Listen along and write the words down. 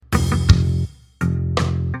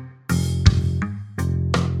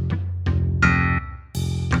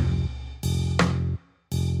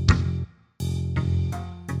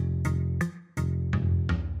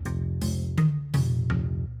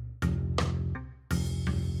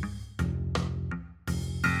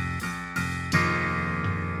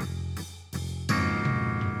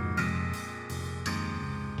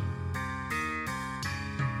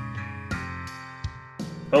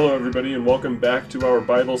Hello, everybody, and welcome back to our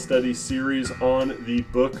Bible study series on the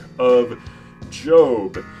book of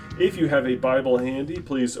Job. If you have a Bible handy,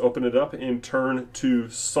 please open it up and turn to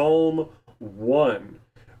Psalm 1.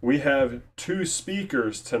 We have two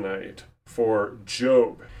speakers tonight for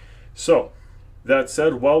Job. So, that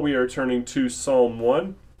said, while we are turning to Psalm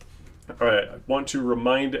 1, I want to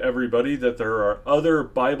remind everybody that there are other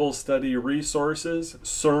Bible study resources,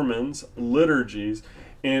 sermons, liturgies,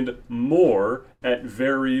 and more at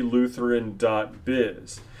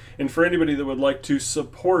verylutheran.biz. And for anybody that would like to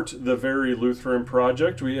support the Very Lutheran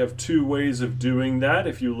Project, we have two ways of doing that.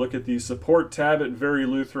 If you look at the support tab at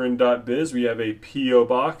verylutheran.biz, we have a P.O.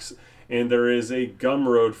 box, and there is a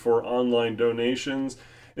Gumroad for online donations.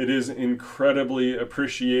 It is incredibly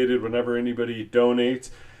appreciated whenever anybody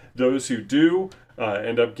donates. Those who do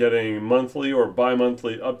end up getting monthly or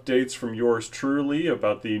bi-monthly updates from yours truly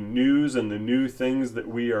about the news and the new things that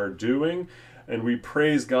we are doing. And we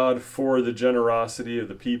praise God for the generosity of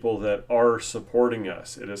the people that are supporting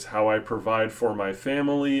us. It is how I provide for my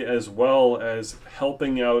family, as well as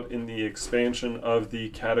helping out in the expansion of the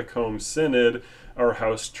Catacomb Synod, our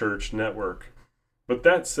house church network. But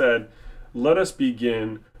that said, let us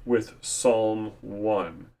begin with Psalm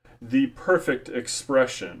 1. The perfect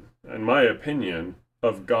expression, in my opinion,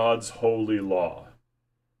 of God's holy law.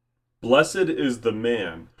 Blessed is the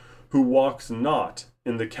man who walks not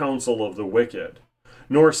in the counsel of the wicked,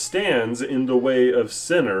 nor stands in the way of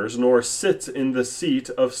sinners, nor sits in the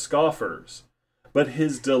seat of scoffers. But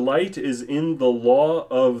his delight is in the law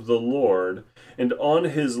of the Lord, and on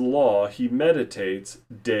his law he meditates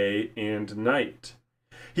day and night.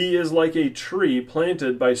 He is like a tree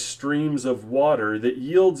planted by streams of water that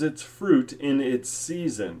yields its fruit in its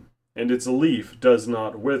season, and its leaf does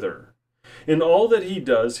not wither. In all that he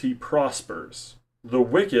does, he prospers. The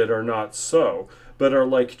wicked are not so, but are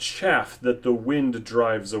like chaff that the wind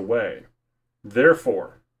drives away.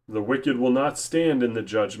 Therefore, the wicked will not stand in the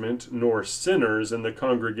judgment, nor sinners in the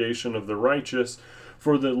congregation of the righteous,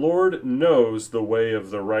 for the Lord knows the way of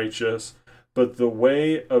the righteous, but the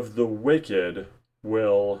way of the wicked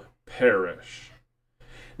will perish.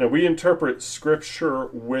 Now, we interpret Scripture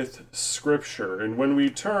with Scripture, and when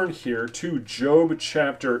we turn here to Job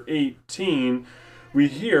chapter 18, we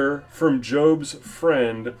hear from Job's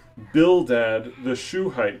friend Bildad the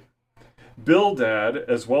Shuhite. Bildad,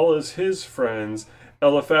 as well as his friends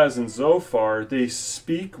Eliphaz and Zophar, they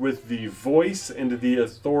speak with the voice and the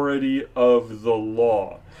authority of the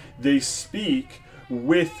law. They speak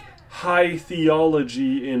with high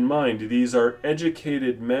theology in mind. These are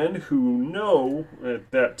educated men who know at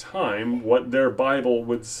that time what their Bible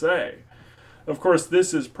would say. Of course,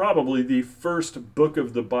 this is probably the first book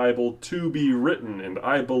of the Bible to be written, and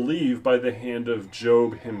I believe by the hand of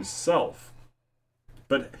Job himself.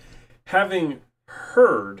 But having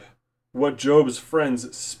heard what Job's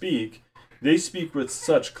friends speak, they speak with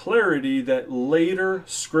such clarity that later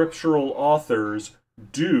scriptural authors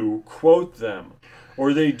do quote them,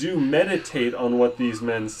 or they do meditate on what these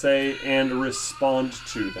men say and respond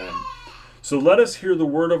to them. So let us hear the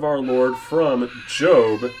word of our Lord from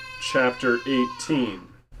Job chapter 18.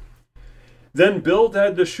 Then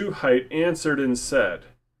Bildad the Shuhite answered and said,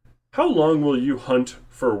 How long will you hunt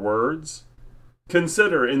for words?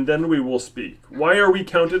 Consider, and then we will speak. Why are we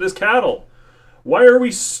counted as cattle? Why are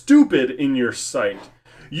we stupid in your sight?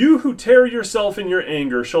 You who tear yourself in your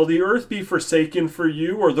anger, shall the earth be forsaken for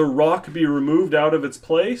you, or the rock be removed out of its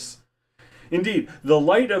place? Indeed, the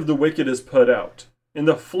light of the wicked is put out, and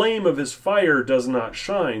the flame of his fire does not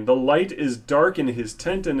shine. The light is dark in his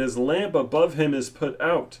tent, and his lamp above him is put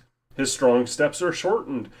out. His strong steps are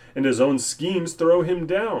shortened, and his own schemes throw him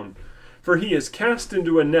down. For he is cast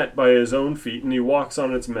into a net by his own feet, and he walks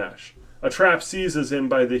on its mesh. A trap seizes him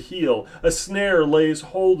by the heel. A snare lays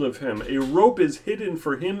hold of him. A rope is hidden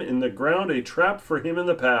for him in the ground, a trap for him in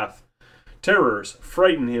the path. Terrors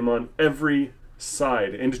frighten him on every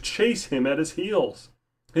side and chase him at his heels.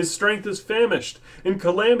 His strength is famished, and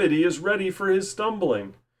calamity is ready for his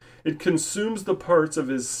stumbling. It consumes the parts of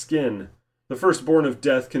his skin. The firstborn of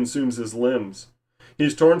death consumes his limbs. He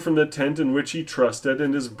is torn from the tent in which he trusted,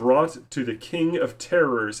 and is brought to the king of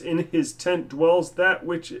terrors. In his tent dwells that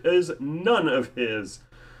which is none of his.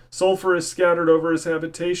 Sulfur is scattered over his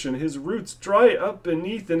habitation. His roots dry up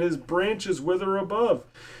beneath, and his branches wither above.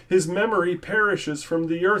 His memory perishes from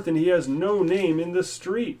the earth, and he has no name in the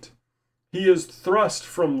street. He is thrust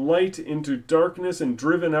from light into darkness and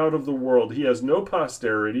driven out of the world. He has no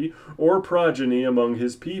posterity or progeny among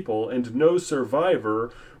his people, and no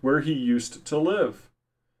survivor where he used to live.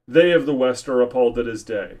 They of the west are appalled at his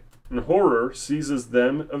day, and horror seizes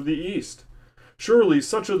them of the east. Surely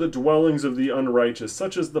such are the dwellings of the unrighteous,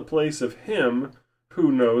 such is the place of him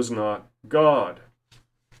who knows not God.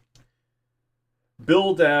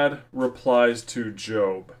 Bildad replies to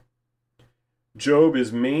Job. Job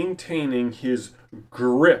is maintaining his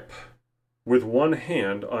grip with one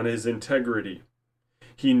hand on his integrity.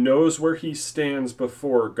 He knows where he stands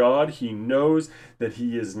before God. He knows that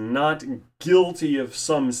he is not guilty of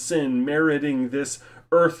some sin meriting this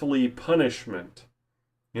earthly punishment.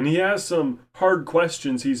 And he has some hard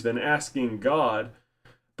questions he's been asking God.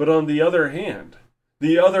 But on the other hand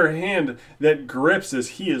that grips as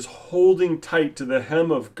he is holding tight to the hem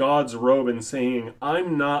of God's robe and saying,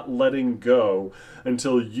 I'm not letting go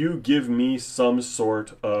until you give me some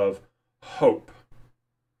sort of hope.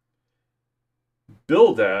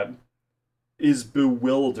 Bildad is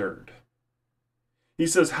bewildered. He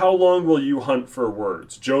says, how long will you hunt for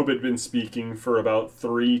words? Job had been speaking for about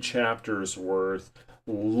 3 chapters worth,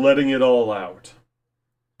 letting it all out.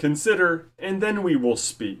 Consider, and then we will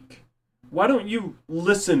speak. Why don't you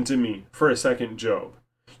listen to me for a second, Job?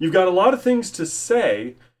 You've got a lot of things to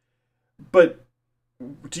say, but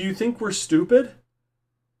do you think we're stupid?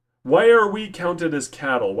 Why are we counted as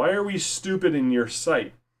cattle? Why are we stupid in your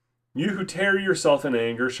sight? You who tear yourself in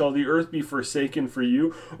anger, shall the earth be forsaken for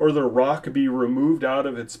you, or the rock be removed out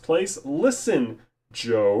of its place? Listen,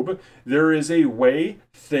 Job, there is a way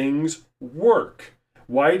things work.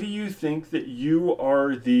 Why do you think that you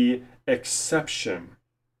are the exception?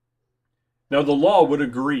 Now, the law would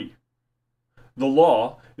agree. The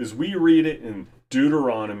law, as we read it in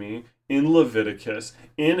Deuteronomy, in Leviticus,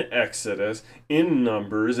 in Exodus, in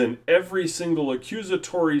Numbers, and every single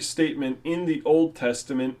accusatory statement in the Old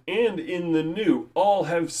Testament and in the New, all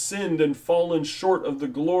have sinned and fallen short of the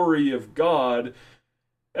glory of God.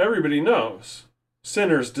 Everybody knows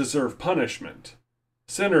sinners deserve punishment.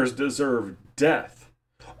 Sinners deserve death.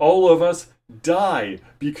 All of us die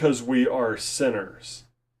because we are sinners.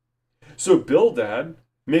 So Bildad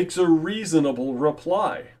makes a reasonable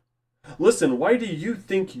reply. Listen, why do you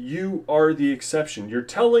think you are the exception? You're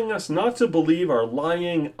telling us not to believe our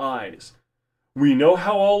lying eyes. We know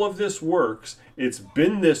how all of this works. It's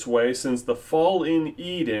been this way since the fall in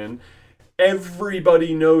Eden.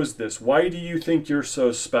 Everybody knows this. Why do you think you're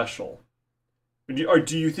so special?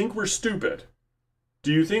 Do you think we're stupid?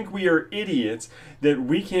 Do you think we are idiots that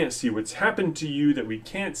we can't see what's happened to you, that we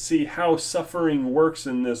can't see how suffering works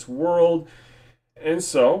in this world? And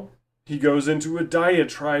so he goes into a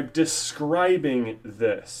diatribe describing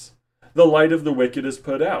this. The light of the wicked is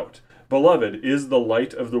put out. Beloved, is the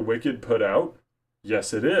light of the wicked put out?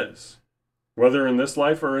 Yes, it is, whether in this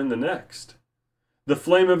life or in the next. The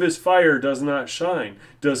flame of his fire does not shine.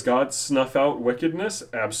 Does God snuff out wickedness?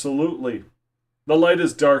 Absolutely. The light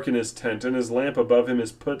is dark in his tent, and his lamp above him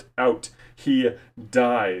is put out. He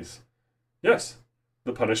dies. Yes,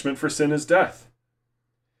 the punishment for sin is death.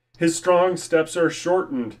 His strong steps are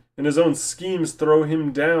shortened, and his own schemes throw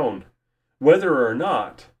him down. Whether or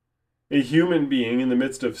not a human being in the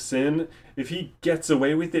midst of sin, if he gets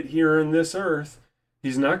away with it here on this earth,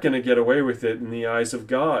 he's not going to get away with it in the eyes of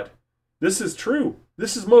God. This is true.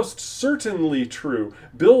 This is most certainly true.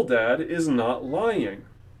 Bildad is not lying.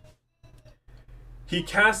 He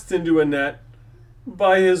casts into a net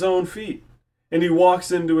by his own feet, and he walks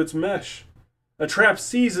into its mesh. A trap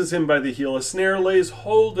seizes him by the heel. A snare lays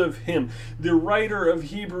hold of him. The writer of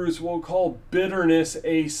Hebrews will call bitterness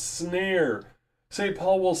a snare. St.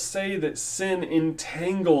 Paul will say that sin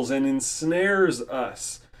entangles and ensnares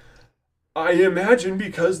us. I imagine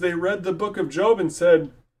because they read the book of Job and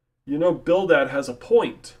said, Bildad has a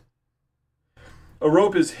point. A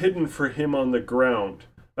rope is hidden for him on the ground,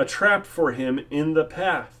 a trap for him in the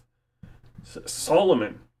path.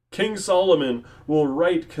 King Solomon will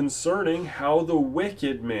write concerning how the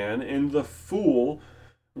wicked man and the fool,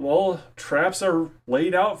 traps are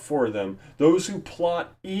laid out for them. Those who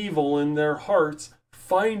plot evil in their hearts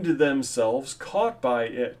find themselves caught by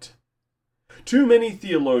it. Too many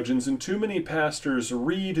theologians and too many pastors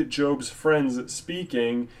read Job's friends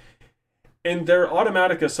speaking, and their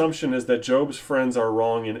automatic assumption is that Job's friends are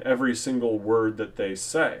wrong in every single word that they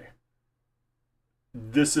say.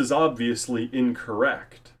 This is obviously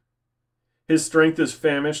incorrect. His strength is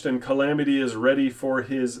famished, and calamity is ready for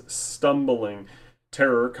his stumbling.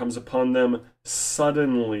 Terror comes upon them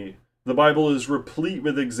suddenly. The Bible is replete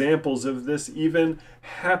with examples of this even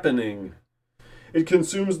happening. It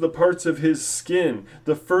consumes the parts of his skin.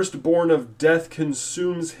 The firstborn of death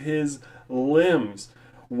consumes his limbs.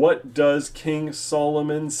 What does King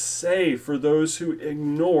Solomon say for those who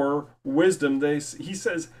ignore wisdom? He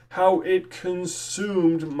says, how it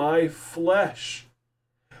consumed my flesh.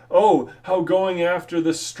 Oh, how going after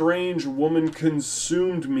the strange woman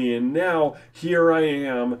consumed me, and now here I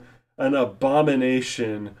am, an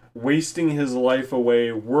abomination, wasting his life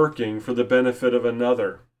away working for the benefit of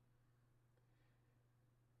another.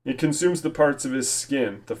 It consumes the parts of his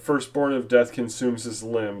skin. The firstborn of death consumes his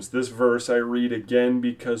limbs. This verse I read again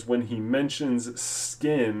because when he mentions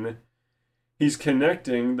skin, he's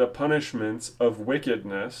connecting the punishments of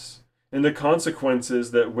wickedness and the consequences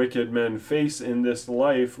that wicked men face in this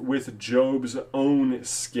life with Job's own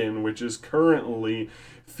skin, which is currently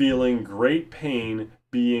feeling great pain,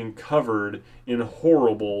 being covered in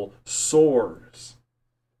horrible sores.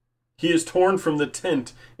 He is torn from the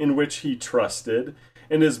tent in which he trusted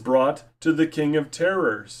and is brought to the King of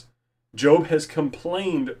Terrors. Job has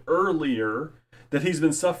complained earlier that he's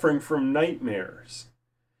been suffering from nightmares.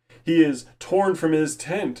 He is torn from his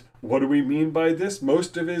tent. What do we mean by this?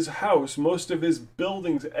 Most of his house, most of his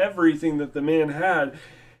buildings, everything that the man had,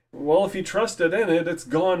 well, if he trusted in it, it's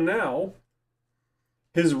gone now.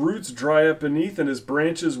 His roots dry up beneath and his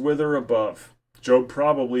branches wither above. Job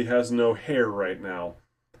probably has no hair right now.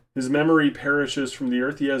 His memory perishes from the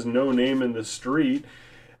earth. He has no name in the street.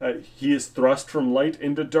 He is thrust from light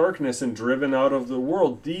into darkness and driven out of the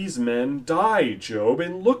world. These men die, Job,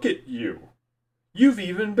 and look at you. You've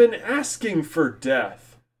even been asking for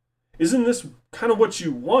death. Isn't this kind of what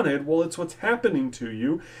you wanted? Well, it's what's happening to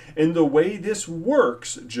you. And the way this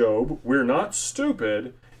works, Job, we're not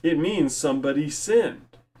stupid. It means somebody sinned.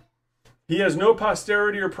 He has no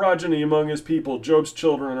posterity or progeny among his people. Job's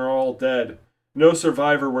children are all dead. No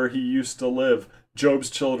survivor where he used to live. Job's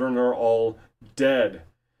children are all dead.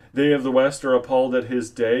 They of the west are appalled at his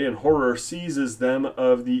day, and horror seizes them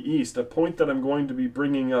of the east. A point that I'm going to be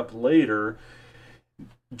bringing up later.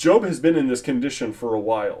 Job has been in this condition for a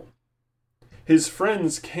while. His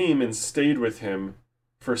friends came and stayed with him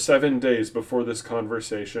for 7 days before this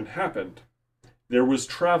conversation happened. There was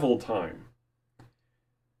travel time.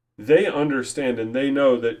 They understand and they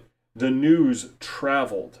know that the news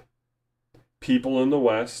traveled. People in the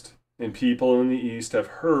West and people in the East have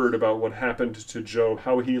heard about what happened to Job,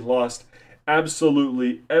 how he lost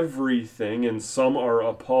absolutely everything, and some are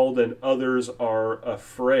appalled and others are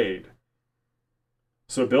afraid.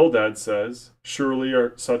 So Bildad says, surely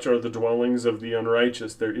such are the dwellings of the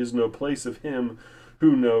unrighteous. There is no place of him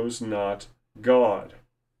who knows not God.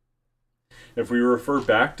 If we refer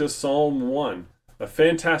back to Psalm 1, a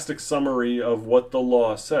fantastic summary of what the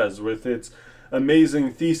law says with its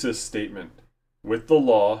amazing thesis statement. With the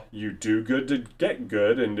law, you do good to get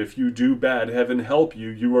good, and if you do bad, heaven help you,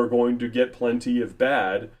 you are going to get plenty of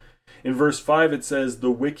bad. In verse 5 it says,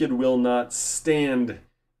 the wicked will not stand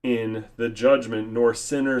in the judgment, nor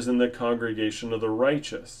sinners in the congregation of the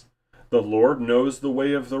righteous. The Lord knows the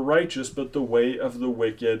way of the righteous, but the way of the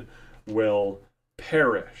wicked will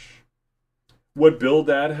perish. What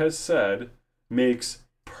Bildad has said makes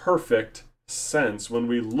perfect sense when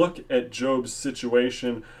we look at Job's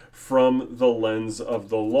situation from the lens of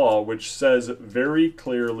the law, which says very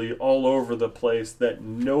clearly all over the place that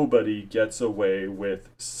nobody gets away with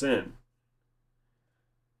sin.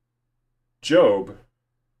 Job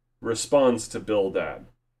responds to Bildad,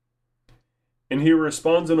 and he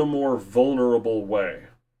responds in a more vulnerable way,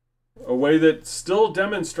 a way that still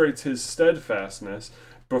demonstrates his steadfastness.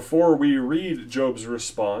 Before we read Job's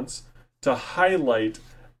response, to highlight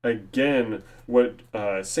again what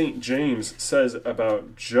St. James says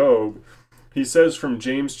about Job, he says from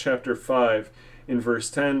James chapter 5 in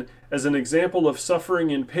verse 10, as an example of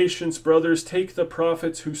suffering and patience, brothers, take the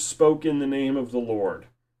prophets who spoke in the name of the Lord.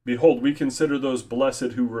 Behold, we consider those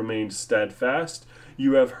blessed who remained steadfast.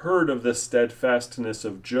 You have heard of the steadfastness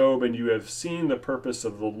of Job, and you have seen the purpose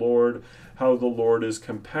of the Lord, how the Lord is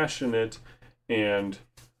compassionate and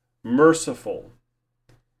merciful.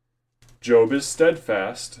 Job is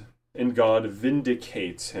steadfast, and God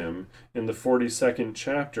vindicates him in the 42nd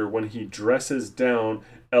chapter when he dresses down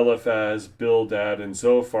Eliphaz, Bildad, and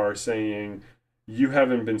Zophar, saying, you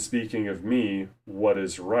haven't been speaking of me what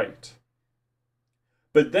is right.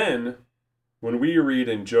 But then, when we read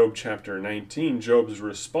in Job chapter 19, Job's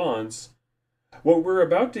response, what we're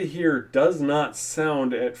about to hear does not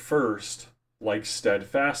sound at first like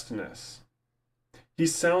steadfastness. He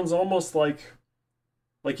sounds almost like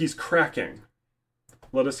he's cracking.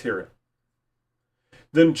 Let us hear it.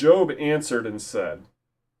 Then Job answered and said,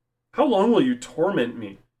 how long will you torment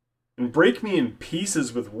me and break me in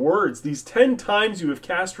pieces with words? These 10 times you have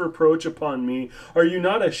cast reproach upon me. Are you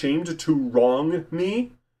not ashamed to wrong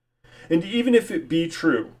me? And even if it be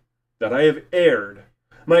true that I have erred,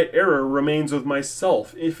 my error remains with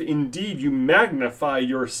myself. If indeed you magnify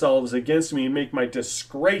yourselves against me and make my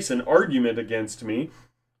disgrace an argument against me,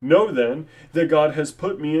 Know then that God has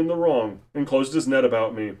put me in the wrong, and closed his net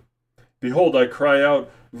about me. Behold, I cry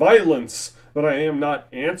out, violence, but I am not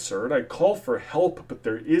answered. I call for help, but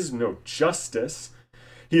there is no justice.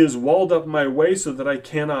 He has walled up my way so that I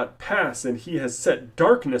cannot pass, and he has set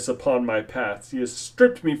darkness upon my paths. He has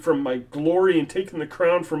stripped me from my glory and taken the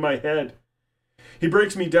crown from my head. He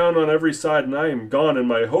breaks me down on every side, and I am gone, and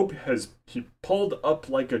my hope has he pulled up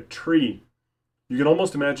like a tree. You can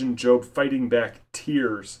almost imagine Job fighting back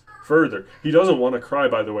tears further. He doesn't want to cry,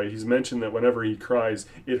 by the way. He's mentioned that whenever he cries,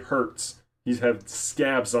 it hurts. He's had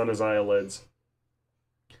scabs on his eyelids.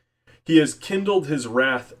 He has kindled his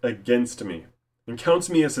wrath against me, and counts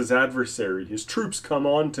me as his adversary. His troops come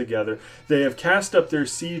on together. They have cast up their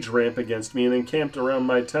siege ramp against me and encamped around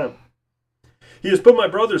my tent. He has put my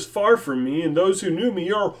brothers far from me, and those who knew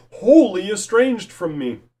me are wholly estranged from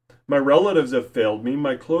me. My relatives have failed me,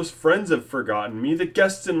 my close friends have forgotten me, the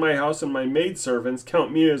guests in my house and my maidservants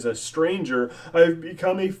count me as a stranger. I have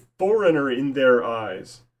become a foreigner in their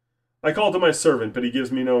eyes. I call to my servant, but he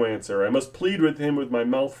gives me no answer. I must plead with him with my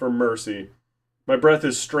mouth for mercy. My breath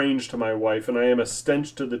is strange to my wife, and I am a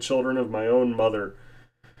stench to the children of my own mother.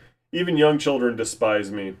 Even young children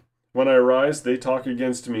despise me. When I rise, they talk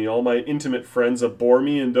against me. All my intimate friends abhor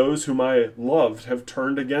me, and those whom I loved have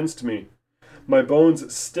turned against me. My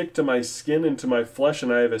bones stick to my skin and to my flesh,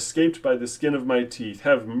 and I have escaped by the skin of my teeth.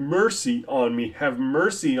 Have mercy on me,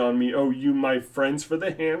 O you my friends, for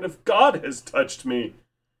the hand of God has touched me.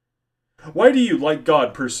 Why do you, like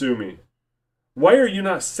God, pursue me? Why are you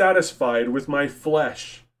not satisfied with my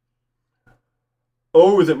flesh?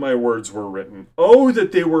 Oh, that my words were written. Oh,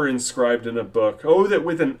 that they were inscribed in a book. Oh, that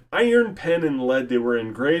with an iron pen and lead they were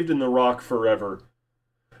engraved in the rock forever.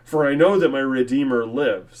 For I know that my Redeemer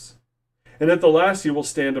lives. And at the last he will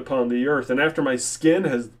stand upon the earth. And after my skin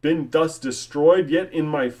has been thus destroyed, yet in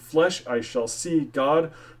my flesh I shall see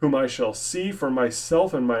God, whom I shall see for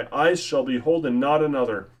myself, and my eyes shall behold, and not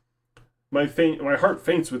another. My heart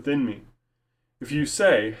faints within me. If you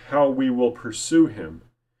say, how we will pursue him,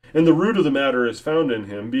 and the root of the matter is found in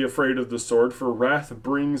him, be afraid of the sword, for wrath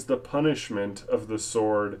brings the punishment of the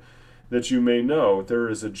sword, that you may know there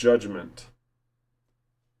is a judgment.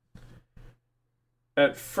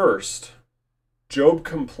 At first, Job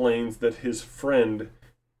complains that his friend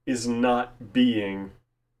is not being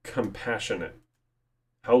compassionate.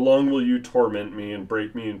 How long will you torment me and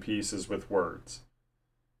break me in pieces with words?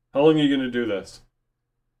 How long are you going to do this?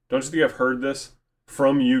 Don't you think I've heard this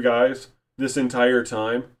from you guys this entire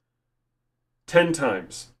time? 10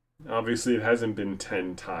 times. Obviously, it hasn't been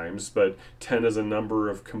 10 times, but 10 is a number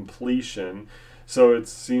of completion. So it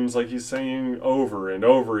seems like he's saying over and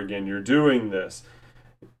over again, you're doing this.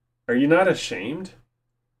 Are you not ashamed?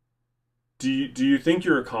 Do you think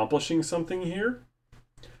you're accomplishing something here?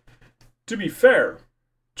 To be fair,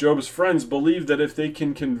 Job's friends believe that if they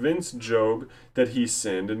can convince Job that he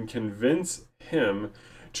sinned and convince him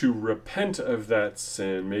to repent of that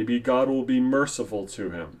sin, maybe God will be merciful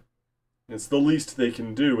to him. It's the least they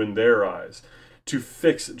can do in their eyes to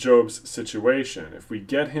fix Job's situation. If we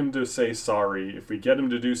get him to say sorry, if we get him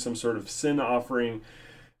to do some sort of sin offering,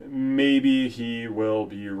 maybe he will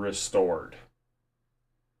be restored.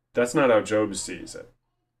 That's not how Job sees it.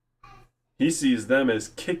 He sees them as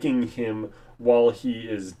kicking him while he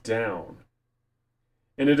is down.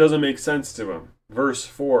 And it doesn't make sense to him. Verse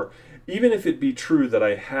 4, even if it be true that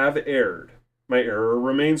I have erred, my error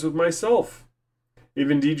remains with myself. If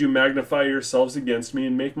indeed you magnify yourselves against me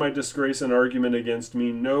and make my disgrace an argument against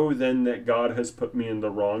me, know then that God has put me in the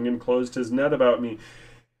wrong and closed his net about me.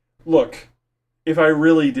 Look, if I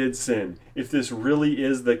really did sin, if this really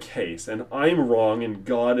is the case, and I'm wrong and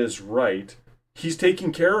God is right, he's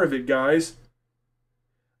taking care of it, guys.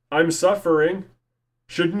 I'm suffering.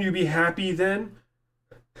 Shouldn't you be happy then?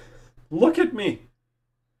 Look at me.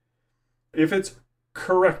 If it's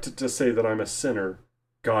correct to say that I'm a sinner,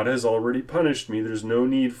 God has already punished me. There's no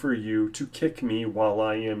need for you to kick me while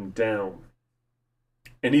I am down.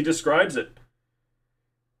 And he describes it.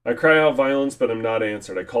 I cry out violence, but am not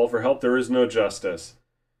answered. I call for help, there is no justice.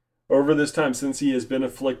 Over this time, since he has been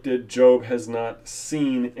afflicted, Job has not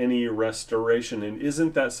seen any restoration. And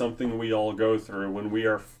isn't that something we all go through when we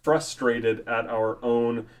are frustrated at our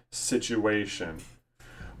own situation?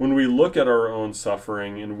 When we look at our own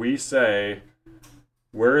suffering and we say,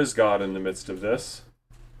 where is God in the midst of this?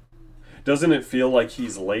 Doesn't it feel like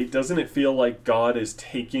he's late? Doesn't it feel like God is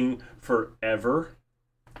taking forever?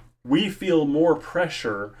 We feel more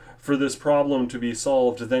pressure for this problem to be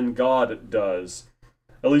solved than God does.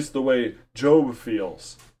 At least the way Job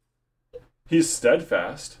feels. He's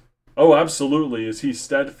steadfast. Oh, absolutely is he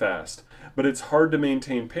steadfast. but it's hard to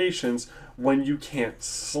maintain patience when you can't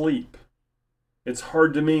sleep. It's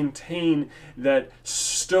hard to maintain that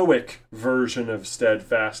stoic version of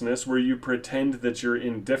steadfastness where you pretend that you're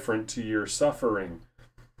indifferent to your suffering.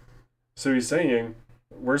 So he's saying,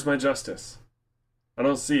 where's my justice? I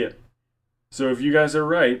don't see it. So if you guys are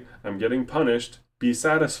right, I'm getting punished. Be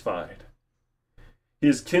satisfied. He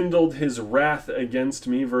has kindled his wrath against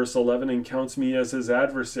me, verse 11, and counts me as his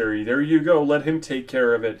adversary. There you go. Let him take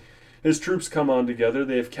care of it. His troops come on together.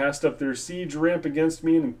 They have cast up their siege ramp against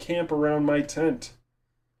me and camp around my tent.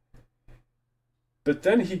 But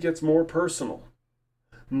then he gets more personal,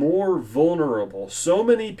 more vulnerable. So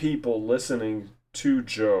many people listening to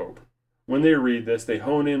Job, when they read this, they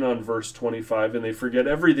hone in on verse 25 and they forget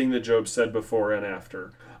everything that Job said before and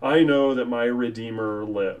after. I know that my Redeemer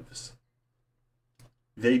lives.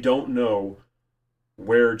 They don't know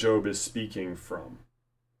where Job is speaking from.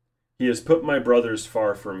 He has put my brothers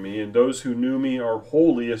far from me, and those who knew me are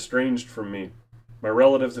wholly estranged from me. My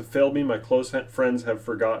relatives have failed me, my close friends have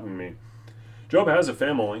forgotten me. Job has a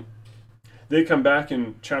family. They come back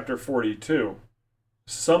in chapter 42.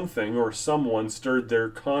 Something or someone stirred their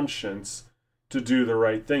conscience to do the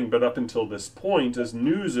right thing. But up until this point, as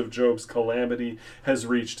news of Job's calamity has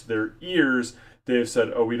reached their ears, they have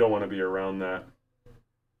said, oh, we don't want to be around that.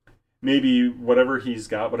 Maybe whatever he's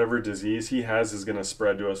got, whatever disease he has is going to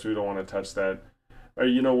spread to us. We don't want to touch that. Or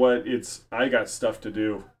you know what? I got stuff to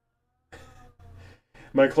do.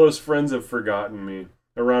 My close friends have forgotten me.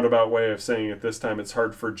 A roundabout way of saying it this time, it's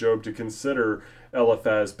hard for Job to consider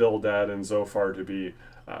Eliphaz, Bildad, and Zophar to be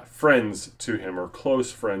friends to him, or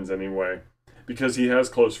close friends anyway, because he has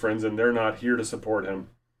close friends and they're not here to support him.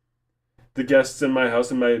 The guests in my house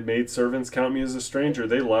and my maidservants count me as a stranger.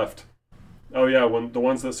 They left. Oh yeah, when the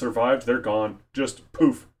ones that survived, they're gone. Just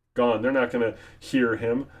poof, gone. They're not going to hear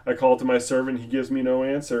him. I call to my servant, he gives me no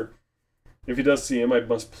answer. If he does see him, I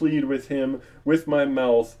must plead with him with my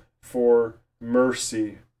mouth for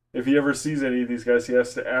mercy. If he ever sees any of these guys, he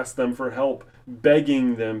has to ask them for help,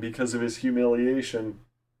 begging them because of his humiliation.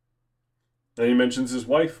 And he mentions his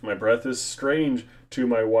wife. My breath is strange to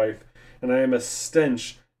my wife, and I am a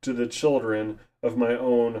stench to the children of my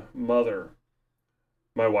own mother.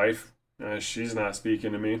 My wife, she's not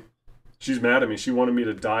speaking to me. She's mad at me. She wanted me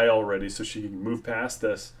to die already so she can move past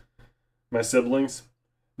this. My siblings,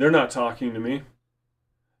 they're not talking to me.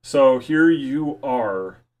 So here you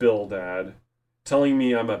are, Bildad, telling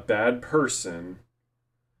me I'm a bad person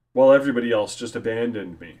while everybody else just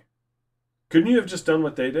abandoned me. Couldn't you have just done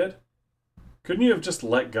what they did? Couldn't you have just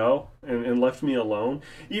let go and left me alone?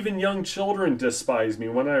 Even young children despise me.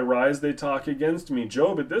 When I rise, they talk against me.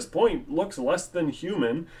 Job, at this point, looks less than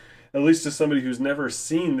human, at least to somebody who's never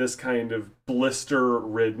seen this kind of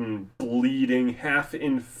blister-ridden, bleeding,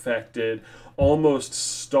 half-infected, almost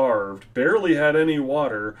starved, barely had any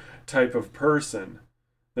water type of person.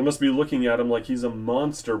 They must be looking at him like he's a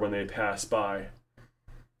monster when they pass by.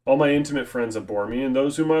 All my intimate friends abhor me, and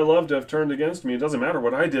those whom I loved have turned against me. It doesn't matter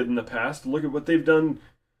what I did in the past. Look at what they've done.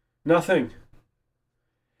 Nothing.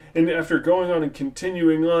 And after going on and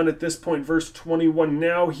continuing on at this point, verse 21,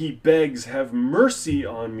 now he begs, have mercy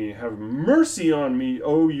on me, have mercy on me,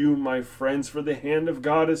 O you, my friends, for the hand of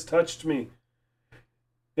God has touched me.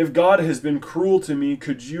 If God has been cruel to me,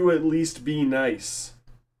 could you at least be nice?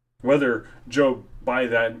 Whether Job, by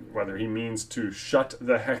that, whether he means to shut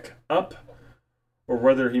the heck up, or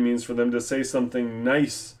whether he means for them to say something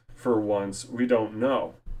nice for once, we don't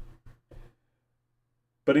know.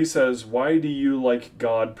 But he says, why do you like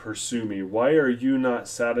God pursue me? Why are you not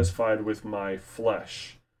satisfied with my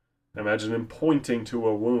flesh? Imagine him pointing to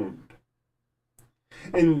a wound.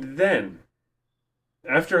 And then,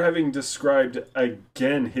 after having described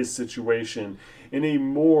again his situation in a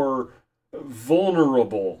more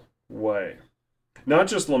vulnerable way, not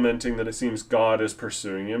just lamenting that it seems God is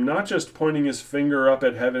pursuing him, not just pointing his finger up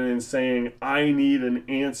at heaven and saying, I need an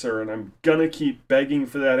answer and I'm gonna keep begging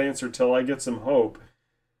for that answer till I get some hope.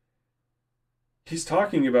 He's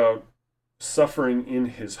talking about suffering in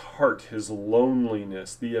his heart, his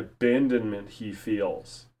loneliness, the abandonment he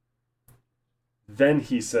feels. Then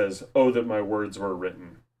he says, oh, that my words were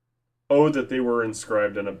written. Oh, that they were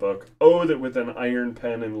inscribed in a book. Oh, that with an iron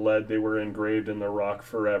pen and lead they were engraved in the rock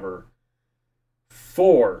forever.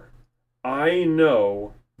 For I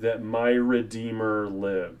know that my Redeemer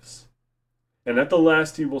lives, and at the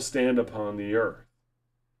last he will stand upon the earth.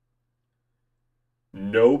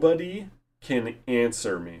 Nobody can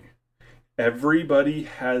answer me. Everybody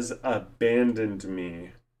has abandoned me,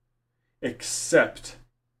 except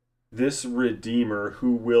this Redeemer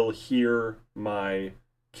who will hear my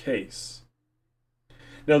case.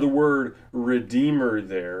 Now the word Redeemer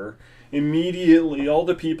there Immediately, all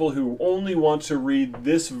the people who only want to read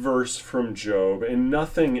this verse from Job and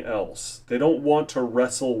nothing else, they don't want to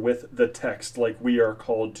wrestle with the text like we are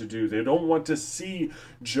called to do. They don't want to see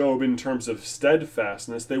Job in terms of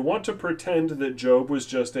steadfastness. They want to pretend that Job was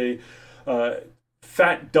just a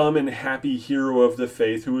fat, dumb, and happy hero of the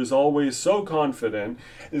faith who is always so confident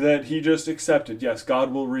that he just accepted, yes,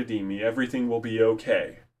 God will redeem me, everything will be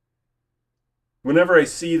okay. Whenever I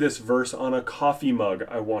see this verse on a coffee mug,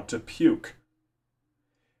 I want to puke.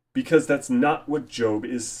 Because that's not what Job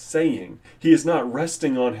is saying. He is not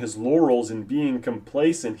resting on his laurels and being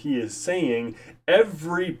complacent. He is saying,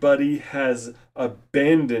 everybody has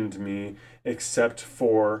abandoned me except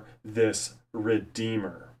for this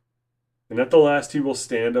Redeemer. And at the last he will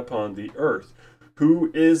stand upon the earth.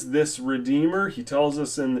 Who is this Redeemer? He tells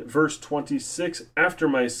us in verse 26, after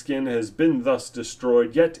my skin has been thus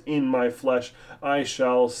destroyed, yet in my flesh I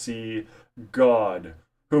shall see God,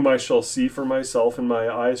 whom I shall see for myself, and my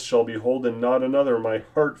eyes shall behold, and not another. My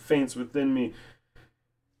heart faints within me.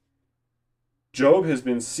 Job has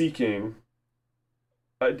been seeking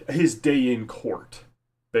his day in court,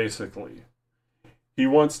 basically. He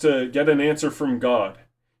wants to get an answer from God.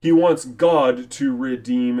 He wants God to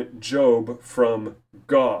redeem Job from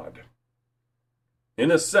God. In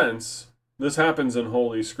a sense, this happens in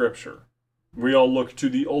Holy Scripture. We all look to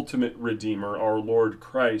the ultimate Redeemer, our Lord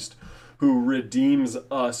Christ, who redeems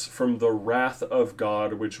us from the wrath of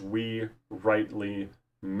God which we rightly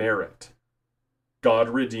merit. God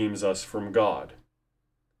redeems us from God.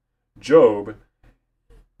 Job,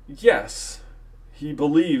 yes, he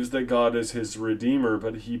believes that God is his Redeemer,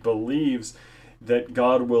 but he believes that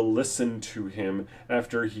God will listen to him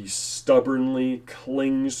after he stubbornly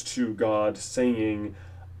clings to God, saying,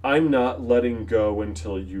 I'm not letting go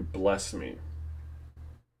until you bless me.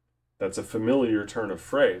 That's a familiar turn of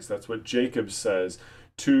phrase. That's what Jacob says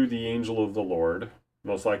to the angel of the Lord,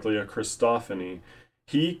 most likely a Christophany.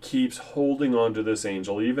 He keeps holding on to this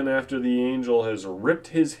angel. Even after the angel has ripped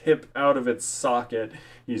his hip out of its socket,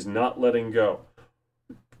 he's not letting go.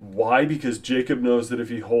 Why? Because Jacob knows that if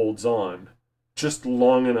he holds on just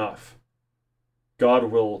long enough, God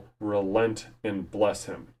will relent and bless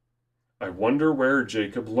him. I wonder where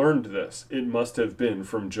Jacob learned this. It must have been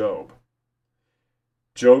from Job.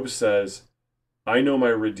 Job says, I know my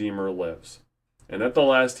Redeemer lives, and at the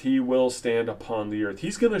last he will stand upon the earth.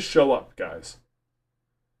 He's going to show up, guys.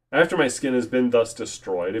 After my skin has been thus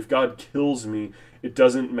destroyed, if God kills me, it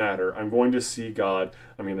doesn't matter. I'm going to see God.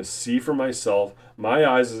 I'm going to see for myself. My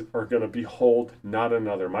eyes are going to behold not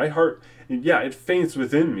another. My heart, yeah, it faints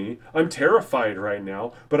within me. I'm terrified right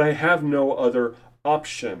now, but I have no other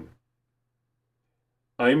option.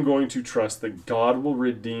 I'm going to trust that God will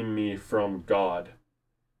redeem me from God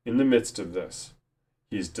in the midst of this.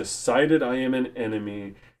 He's decided I am an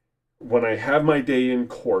enemy. When I have my day in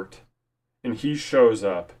court and he shows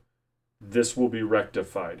up, this will be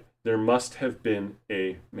rectified. There must have been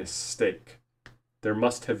a mistake. There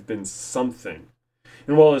must have been something.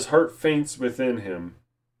 And while his heart faints within him,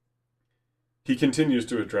 he continues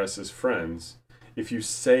to address his friends. If you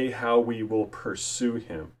say how we will pursue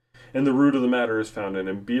him, and the root of the matter is found in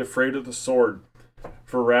him, be afraid of the sword,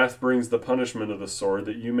 for wrath brings the punishment of the sword,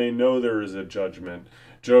 that you may know there is a judgment.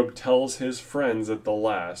 Job tells his friends at the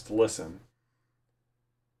last, listen,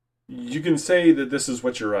 you can say that this is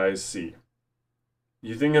what your eyes see.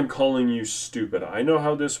 You think I'm calling you stupid. I know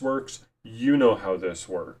how this works. You know how this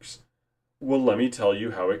works. Well, let me tell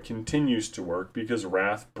you how it continues to work, because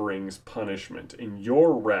wrath brings punishment. And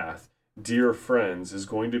your wrath, dear friends, is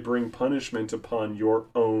going to bring punishment upon your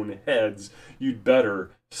own heads. You'd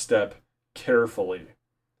better step carefully,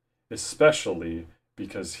 especially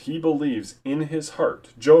because he believes in his heart,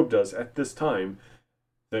 Job does at this time,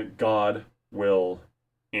 that God will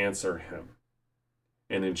answer him.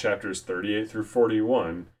 And in chapters 38 through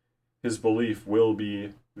 41, his belief will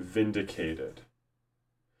be vindicated.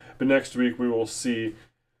 But next week we will see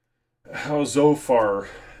how Zophar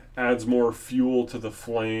adds more fuel to the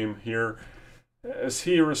flame here, as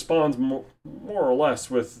he responds more or less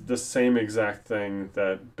with the same exact thing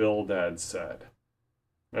that Bildad said.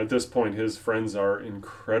 At this point, his friends are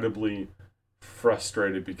incredibly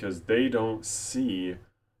frustrated because they don't see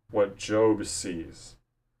what Job sees.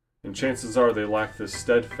 And chances are they lack the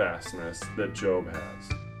steadfastness that Job has.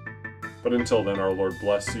 But until then, our Lord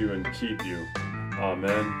bless you and keep you.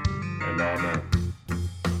 Amen and amen.